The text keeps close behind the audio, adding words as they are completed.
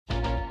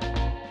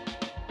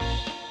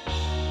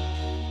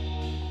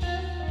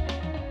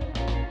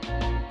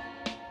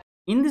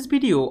In this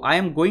video, I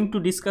am going to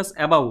discuss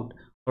about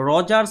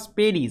Roger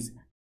Sperry's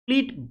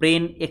split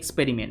brain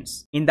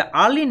experiments. In the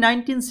early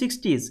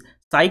 1960s,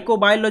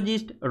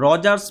 psychobiologist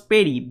Roger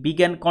Sperry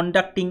began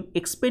conducting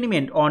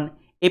experiments on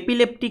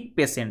epileptic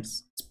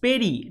patients.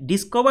 Sperry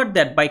discovered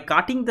that by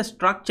cutting the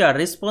structure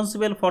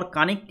responsible for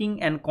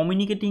connecting and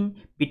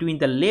communicating between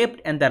the left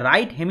and the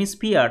right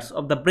hemispheres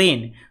of the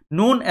brain,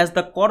 known as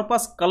the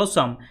corpus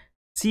callosum,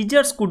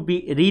 seizures could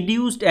be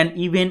reduced and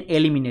even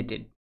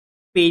eliminated.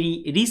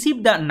 Sperry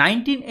received the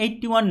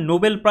 1981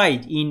 Nobel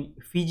Prize in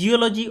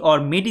Physiology or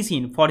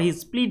Medicine for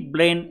his split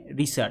brain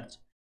research.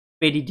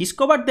 Sperry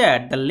discovered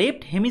that the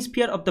left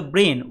hemisphere of the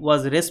brain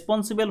was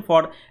responsible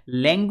for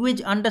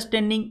language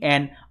understanding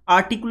and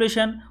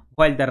articulation,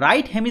 while the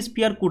right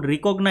hemisphere could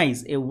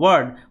recognize a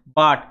word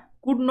but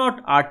could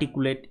not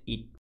articulate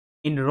it.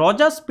 In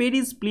Roger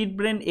Sperry's split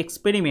brain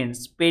experiment,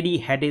 Sperry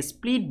had a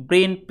split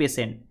brain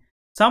patient,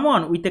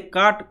 someone with a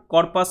cut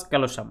corpus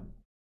callosum,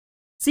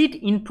 sit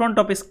in front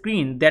of a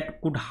screen that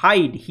could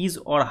hide his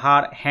or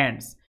her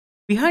hands.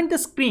 Behind the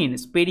screen,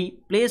 Sperry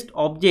placed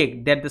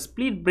objects that the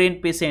split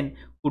brain patient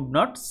could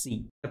not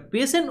see. The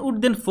patient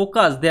would then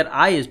focus their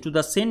eyes to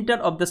the center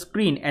of the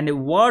screen and a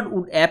word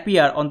would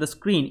appear on the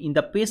screen in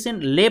the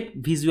patient's left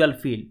visual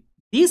field.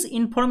 This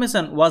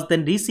information was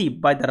then received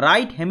by the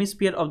right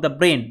hemisphere of the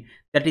brain,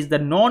 that is the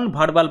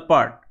non-verbal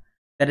part.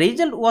 The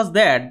result was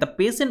that the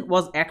patient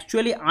was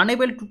actually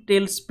unable to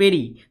tell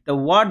Sperry the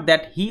word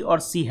that he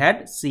or she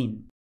had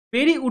seen.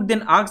 Sperry would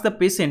then ask the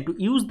patient to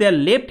use their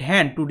left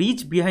hand to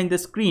reach behind the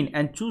screen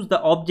and choose the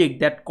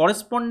object that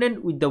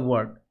corresponded with the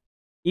word.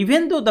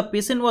 Even though the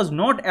patient was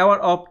not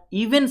aware of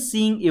even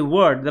seeing a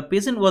word, the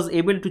patient was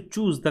able to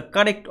choose the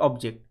correct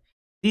object.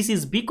 This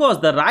is because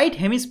the right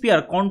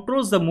hemisphere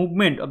controls the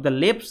movement of the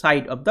left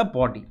side of the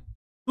body.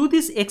 Through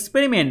this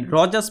experiment,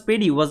 Roger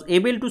Sperry was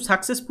able to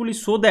successfully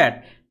show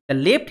that the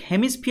left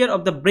hemisphere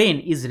of the brain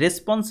is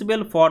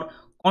responsible for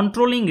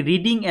controlling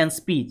reading and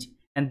speech,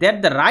 and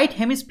that the right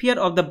hemisphere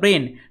of the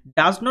brain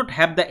does not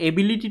have the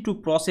ability to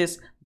process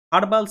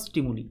verbal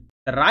stimuli.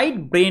 The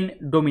right brain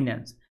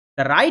dominance.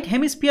 The right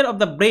hemisphere of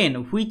the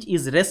brain, which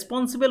is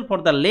responsible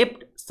for the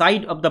left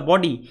side of the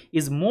body,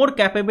 is more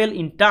capable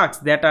in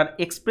tasks that are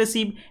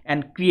expressive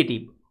and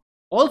creative,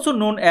 also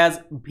known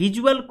as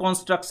visual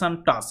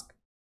construction tasks.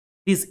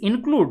 These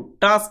include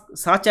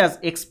tasks such as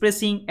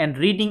expressing and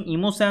reading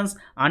emotions,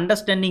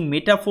 understanding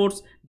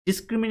metaphors,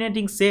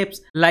 discriminating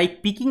shapes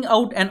like picking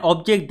out an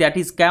object that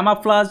is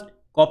camouflaged,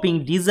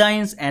 copying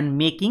designs, and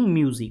making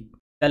music.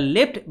 The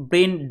left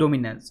brain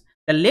dominance.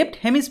 The left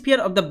hemisphere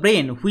of the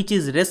brain, which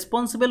is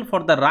responsible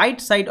for the right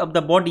side of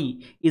the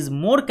body, is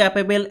more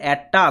capable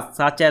at tasks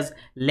such as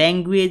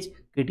language,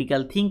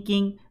 critical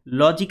thinking,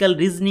 logical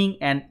reasoning,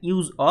 and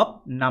use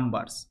of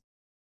numbers.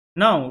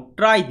 Now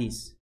try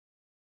this.